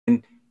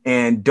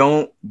And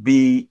don't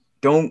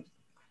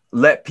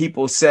let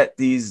people set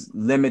these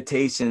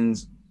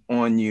limitations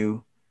on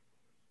you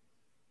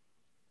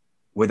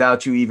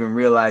without you even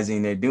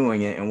realizing they're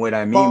doing it. And what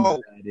I mean by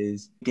that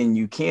is, and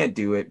you can't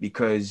do it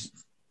because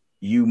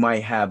you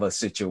might have a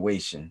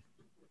situation.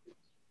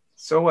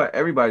 So what?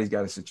 Everybody's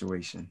got a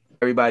situation.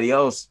 Everybody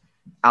else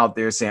out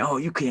there saying, "Oh,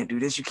 you can't do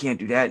this, you can't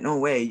do that. No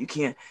way, you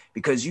can't,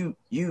 because you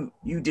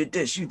did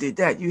this, you did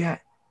that.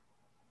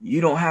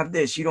 You don't have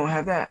this, you don't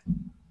have that."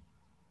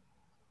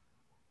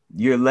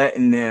 You're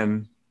letting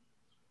them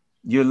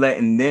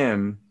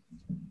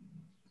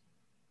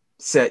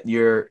set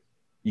your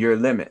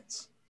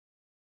limits.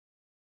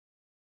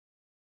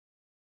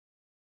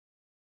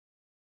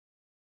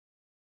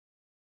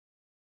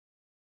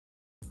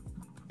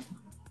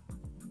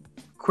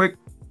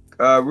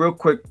 Real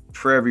quick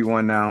for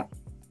everyone now.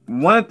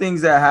 One of the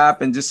things that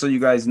happened, just so you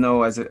guys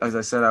know, as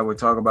I said, I would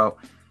talk about,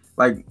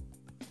 like,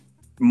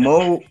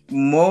 Mo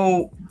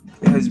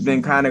has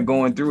been kind of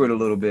going through it a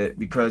little bit,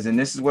 because, and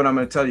this is what I'm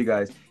going to tell you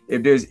guys,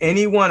 if there's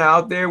anyone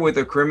out there with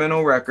a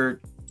criminal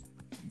record,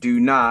 do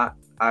not,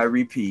 I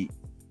repeat,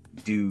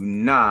 do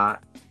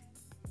not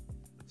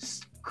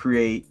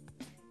create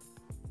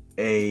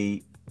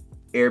a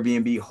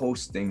Airbnb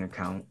hosting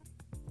account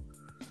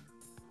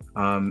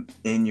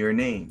in your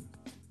name.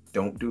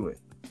 Don't do it,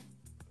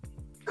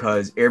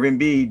 because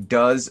Airbnb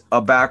does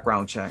a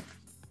background check.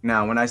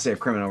 Now, when I say a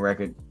criminal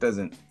record,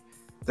 doesn't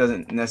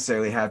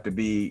necessarily have to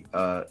be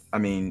I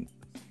mean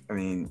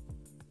when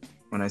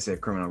I say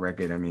criminal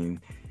record, I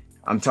mean,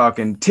 I'm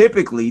talking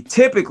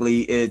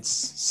typically it's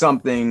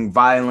something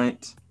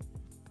violent,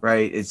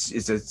 right?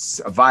 It's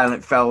a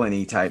violent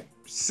felony type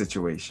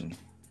situation.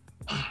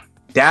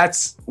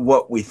 That's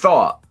what we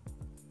thought.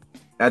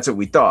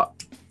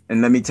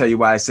 And let me tell you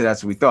why I said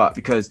that's what we thought,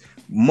 because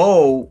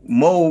Mo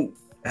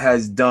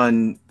has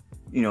done,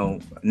 a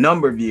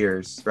number of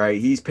years, right?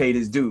 He's paid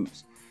his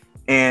dues.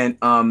 And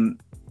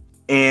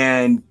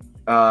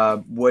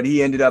what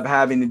he ended up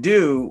having to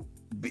do,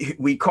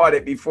 we caught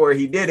it before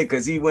he did it,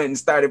 because he went and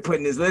started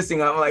putting his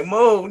listing on. I'm like,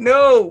 Mo,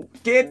 no,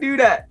 can't do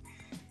that.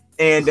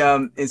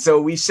 And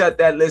so we shut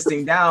that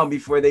listing down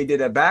before they did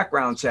a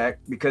background check,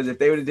 because if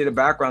they would have did a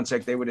background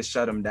check, they would have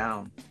shut him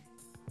down,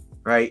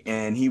 right?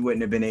 And he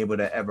wouldn't have been able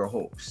to ever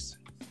host,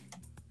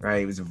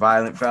 right? It was a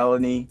violent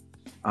felony,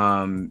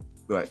 20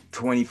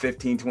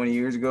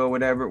 years ago,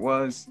 whatever it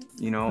was,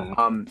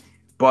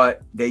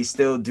 but they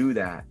still do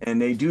that.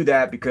 And they do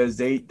that because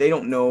they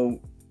don't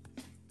know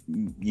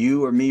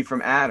you or me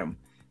from Adam.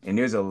 And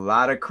there's a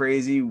lot of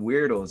crazy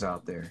weirdos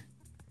out there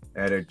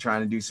that are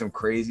trying to do some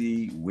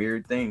crazy,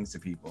 weird things to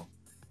people,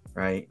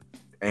 right?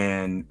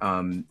 And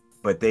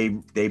but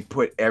they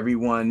put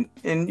everyone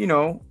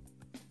in,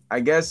 I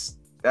guess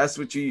that's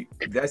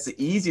the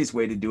easiest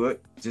way to do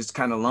it. Just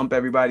kind of lump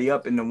everybody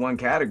up into one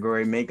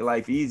category, make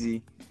life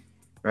easy,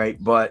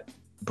 right? But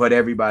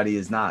everybody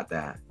is not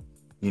that.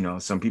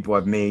 Some people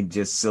have made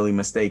just silly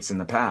mistakes in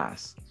the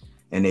past,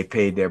 and they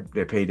paid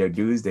their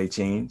dues, they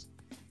changed,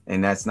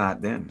 and that's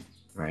not them,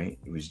 right?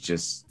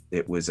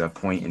 It was a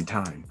point in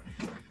time.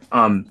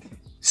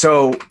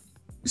 So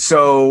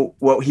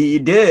what he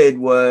did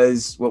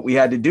was, what we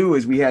had to do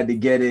is we had to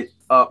get it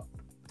up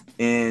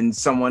in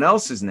someone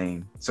else's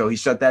name. So he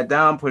shut that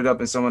down, put it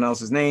up in someone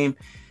else's name.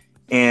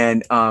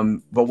 And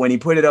but when he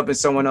put it up in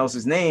someone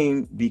else's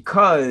name,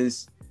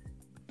 because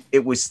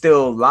it was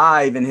still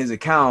live in his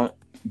account,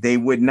 they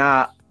would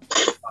not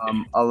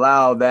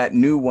allow that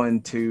new one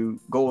to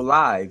go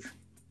live.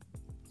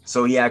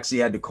 So he actually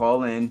had to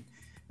call in,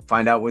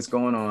 find out what's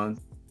going on.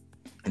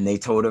 And they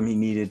told him he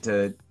needed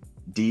to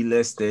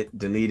delist it,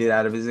 delete it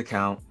out of his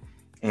account,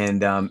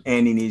 and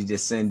he needed to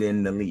send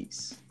in the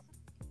lease.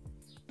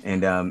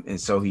 And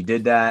so he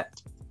did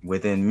that.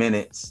 Within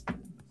minutes,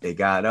 they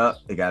got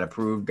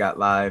approved, got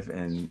live,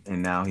 and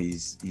now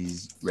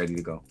he's ready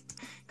to go.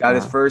 Got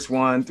his first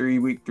one 3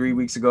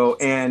 weeks ago.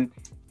 And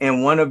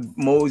one of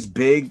Mo's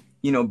big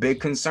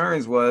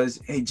concerns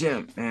was, hey,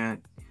 Jim,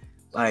 man,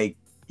 like,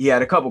 he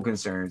had a couple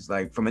concerns,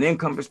 like from an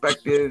income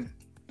perspective,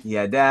 he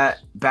had that,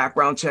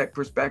 background check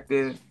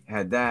perspective,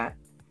 had that.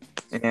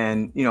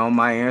 And,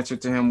 my answer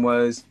to him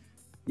was,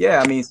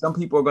 yeah, I mean, some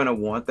people are going to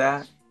want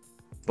that,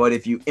 but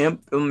if you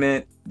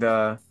implement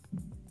the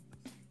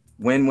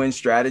win-win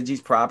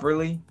strategies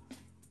properly,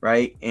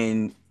 right,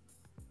 and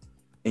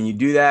you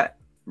do that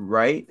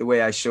right, the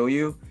way I show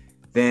you,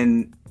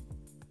 then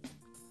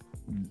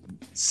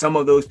some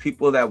of those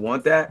people that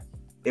want that,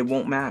 it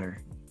won't matter.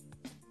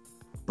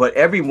 But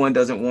everyone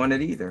doesn't want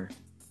it either,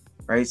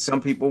 right?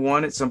 Some people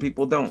want it, some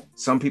people don't.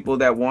 Some people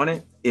that want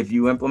it, if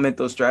you implement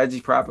those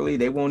strategies properly,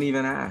 they won't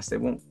even ask.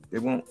 It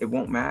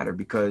won't matter,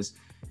 because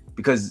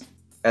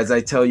as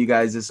I tell you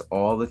guys this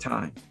all the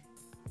time,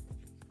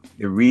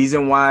 the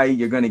reason why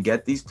you're going to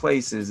get these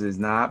places is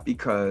not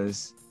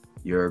because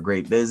you're a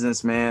great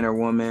businessman or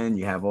woman,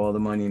 you have all the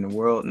money in the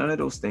world, none of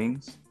those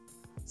things.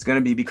 It's going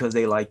to be because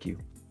they like you.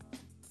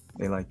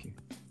 They like you.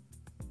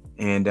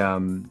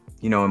 And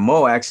You know, and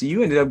Mo, actually,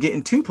 you ended up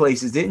getting 2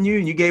 places, didn't you?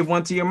 And you gave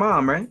one to your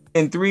mom, right?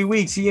 In 3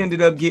 weeks, he ended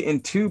up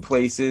getting 2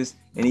 places,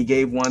 and he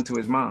gave one to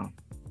his mom.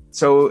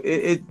 So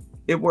it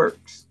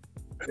works.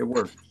 It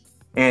works.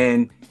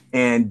 And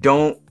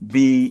don't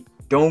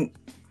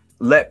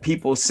let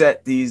people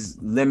set these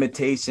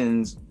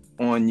limitations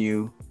on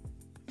you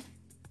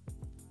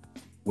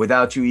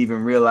without you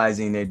even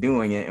realizing they're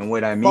doing it. And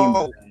what I mean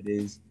by that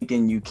is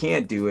thinking you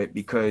can't do it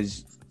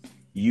because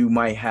you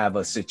might have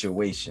a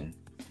situation.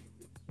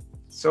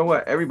 So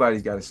what?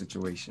 Everybody's got a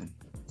situation,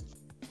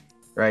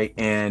 right?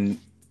 And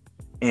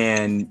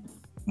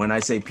when I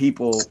say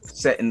people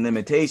setting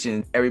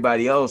limitations,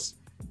 everybody else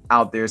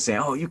out there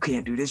saying, "Oh, you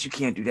can't do this, you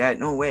can't do that.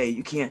 No way,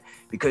 you can't,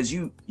 because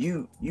you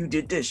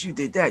did this, you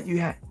did that, you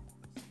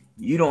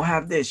don't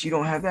have this, you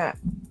don't have that."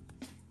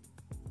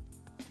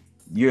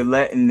 You're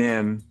letting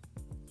them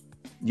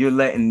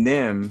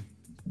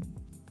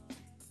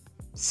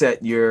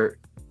set your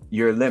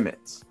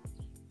limits,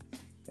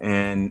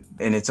 and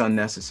it's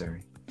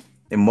unnecessary.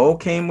 And Mo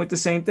came with the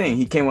same thing.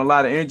 He came with a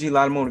lot of energy, a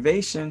lot of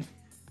motivation.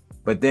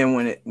 But then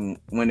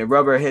when the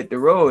rubber hit the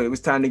road, it was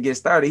time to get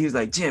started. He was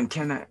like, "Jim,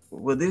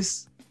 will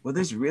this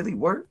really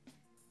work?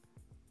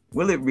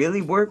 Will it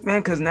really work,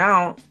 man? Because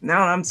now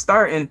I'm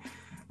starting,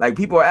 like,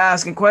 people are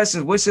asking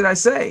questions. What should I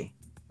say?"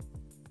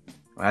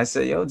 I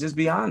said, "Yo, just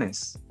be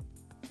honest.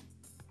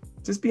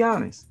 Just be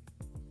honest.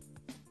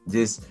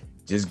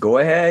 Just go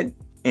ahead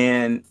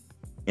and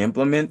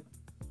implement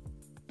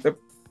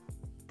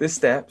the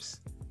steps.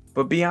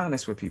 But be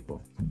honest with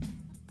people."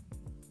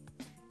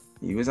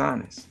 He was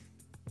honest.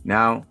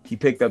 Now he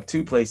picked up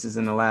 2 places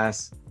in the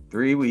last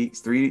 3 weeks,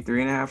 three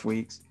and a half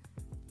weeks,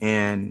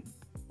 and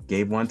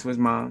gave one to his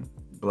mom,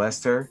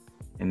 blessed her,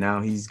 and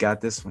now he's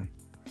got this one,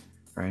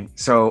 right?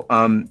 So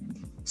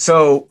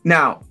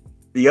now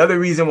the other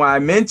reason why I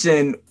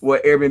mentioned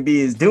what Airbnb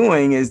is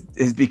doing is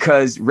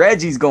because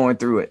Reggie's going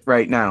through it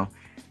right now.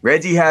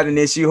 Reggie had an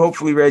issue.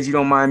 Hopefully Reggie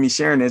don't mind me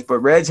sharing this, but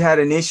Reg had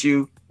an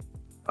issue.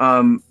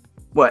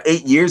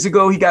 8 years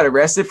ago, he got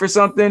arrested for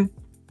something,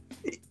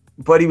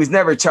 but he was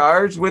never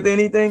charged with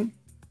anything.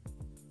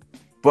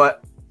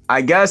 But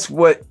I guess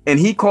and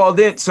he called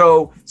in.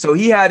 So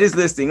he had his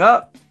listing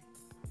up.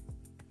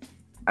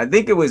 I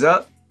think it was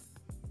up.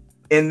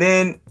 And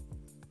then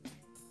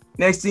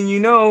next thing you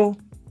know,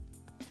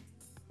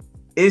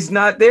 it's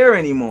not there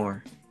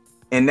anymore.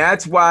 And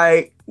that's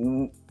why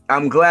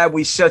I'm glad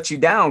we shut you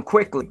down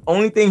quickly.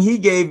 Only thing he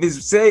gave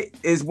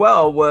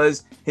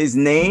was his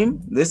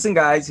name. Listen,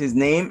 guys, his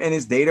name and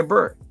his date of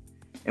birth.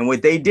 And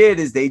what they did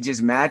is they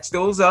just matched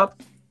those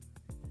up,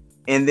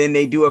 and then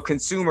they do a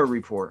consumer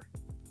report,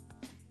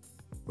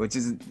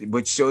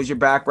 which shows your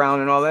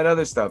background and all that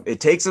other stuff. It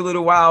takes a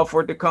little while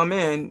for it to come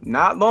in,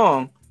 not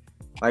long.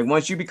 Like,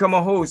 once you become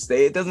a host,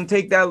 it doesn't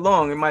take that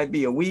long. It might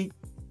be a week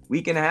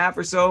and a half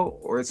or so,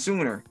 or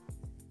sooner.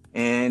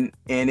 And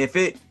if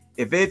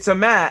it's a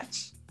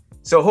match,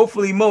 so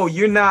hopefully, Mo,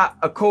 you're not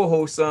a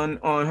co-host on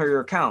her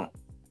account.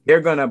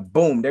 They're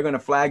gonna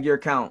flag your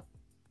account,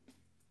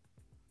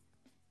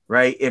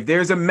 right? If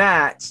there's a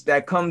match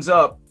that comes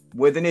up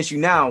with an issue.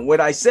 Now,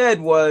 what I said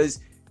was,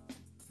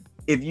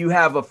 if you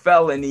have a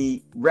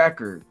felony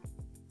record,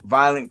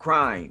 violent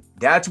crime,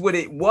 that's what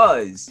it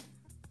was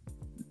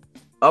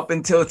up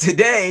until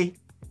today.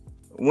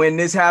 When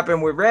this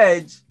happened with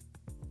Reg,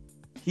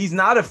 he's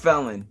not a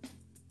felon.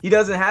 He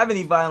doesn't have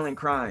any violent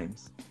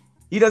crimes.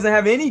 He doesn't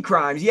have any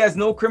crimes. He has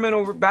no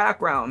criminal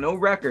background, no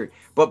record.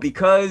 But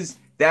because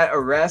that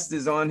arrest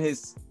is on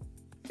his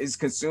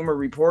consumer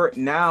report,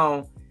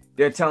 now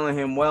they're telling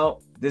him,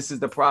 well, this is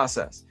the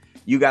process.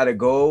 You got to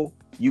go.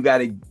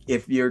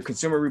 If your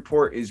consumer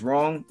report is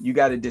wrong, you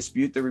got to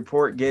dispute the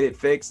report, get it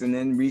fixed, and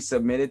then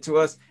resubmit it to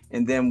us,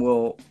 and then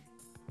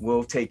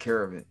we'll take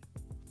care of it.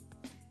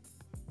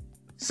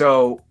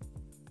 So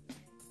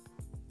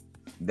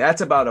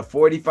that's about a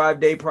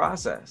 45-day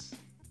process.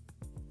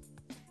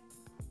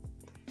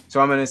 So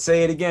I'm going to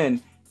say it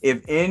again.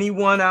 If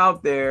anyone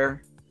out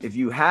there, if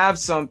you have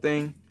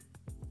something,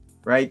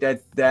 right,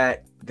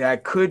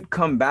 that could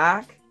come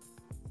back,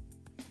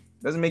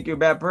 doesn't make you a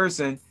bad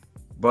person,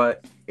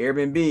 but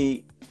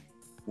Airbnb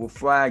will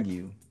flag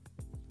you.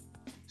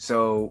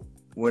 So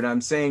what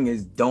I'm saying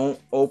is, don't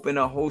open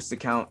a host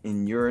account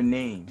in your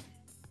name.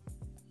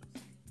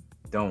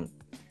 Don't.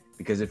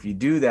 Because if you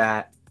do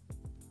that,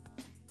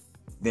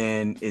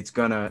 then it's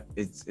gonna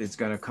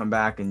come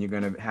back and you're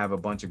gonna have a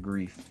bunch of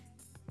grief.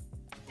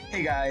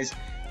 Hey guys,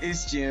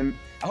 it's Jim.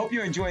 I hope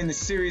you're enjoying the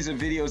series of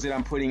videos that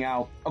I'm putting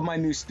out of my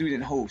new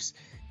student hosts.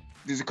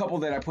 There's a couple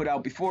that I put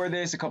out before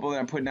this, a couple that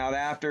I'm putting out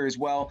after as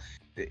well.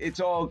 It's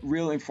all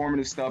real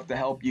informative stuff to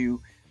help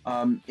you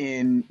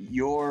in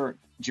your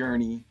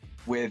journey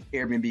with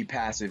Airbnb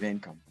passive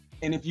income.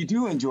 And if you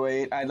do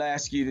enjoy it, I'd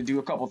ask you to do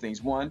a couple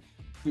things. One,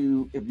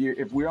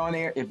 if we're on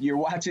air, if you're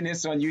watching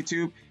this on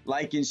YouTube,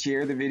 like and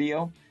share the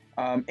video,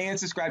 and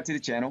subscribe to the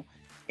channel.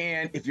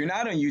 And if you're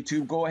not on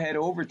YouTube, go ahead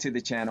over to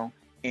the channel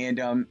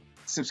and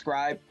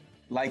subscribe,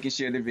 like, and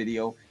share the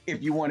video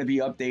if you want to be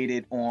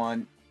updated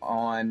on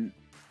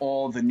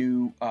all the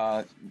new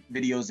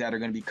videos that are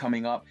going to be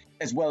coming up,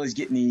 as well as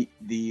getting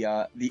the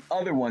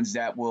other ones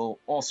that will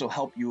also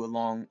help you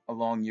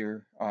along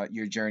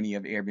your journey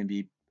of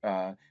Airbnb,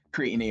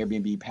 creating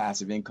Airbnb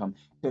passive income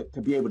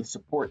to be able to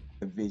support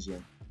the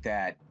vision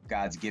that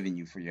God's given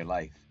you for your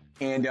life.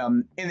 And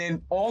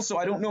then also,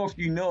 I don't know if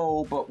you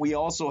know, but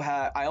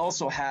I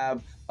also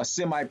have a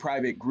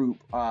semi-private group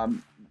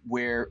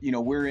where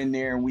we're in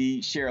there and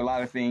we share a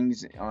lot of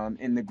things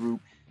in the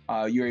group.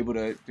 You're able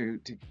to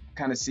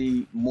kind of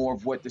see more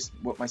of what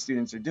my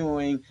students are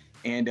doing,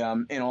 and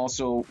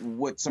also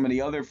what some of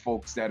the other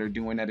folks that are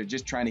doing that are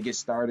just trying to get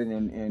started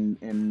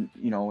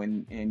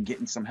and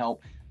getting some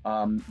help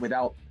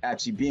without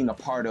actually being a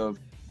part of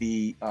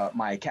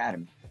my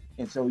academy.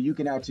 And so you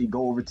can actually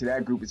go over to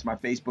that group. It's my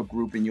Facebook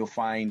group, and you'll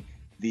find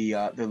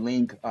the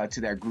link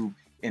to that group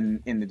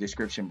in the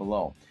description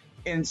below.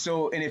 And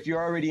if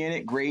you're already in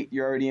it, great.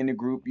 You're already in the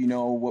group. You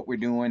know what we're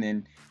doing,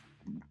 and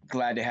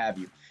glad to have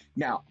you.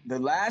 Now, the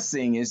last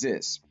thing is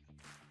this.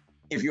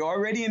 If you're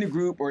already in the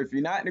group, or if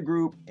you're not in the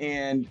group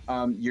and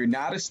you're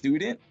not a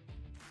student,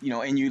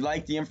 and you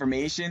like the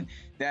information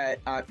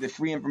the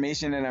free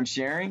information that I'm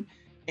sharing,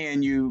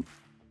 and you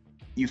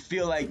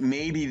feel like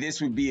maybe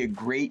this would be a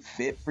great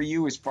fit for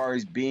you as far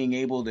as being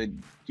able to,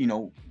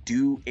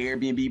 do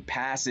Airbnb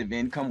passive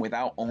income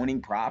without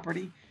owning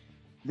property,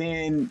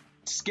 then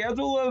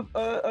schedule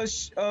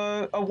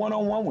a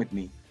one-on-one with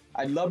me.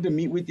 I'd love to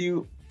meet with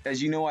you.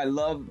 As you know, I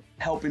love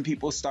helping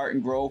people start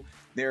and grow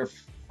their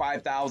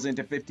 $5,000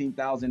 to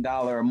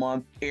 $15,000 a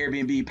month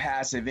Airbnb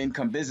passive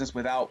income business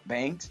without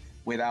banks,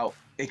 without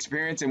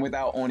experience, and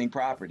without owning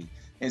property.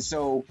 And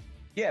so,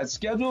 yeah,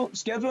 schedule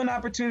an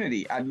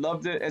opportunity. I'd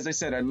love to, as I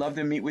said, I'd love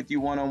to meet with you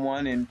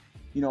one-on-one, and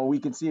we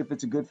can see if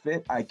it's a good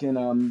fit. I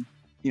can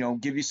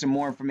give you some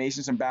more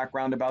information, some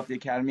background about the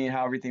academy and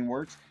how everything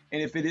works.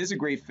 And if it is a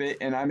great fit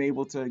and I'm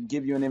able to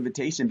give you an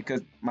invitation,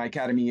 because my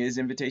academy is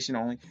invitation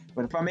only,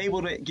 but if I'm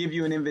able to give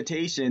you an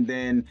invitation,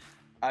 then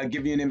I'll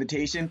give you an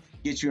invitation,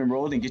 get you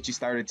enrolled, and get you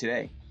started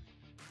today.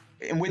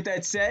 And with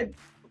that said,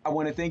 I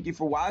want to thank you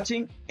for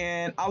watching,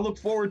 and I look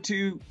forward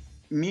to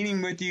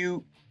meeting with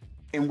you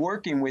and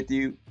working with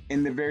you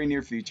in the very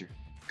near future.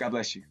 God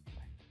bless you.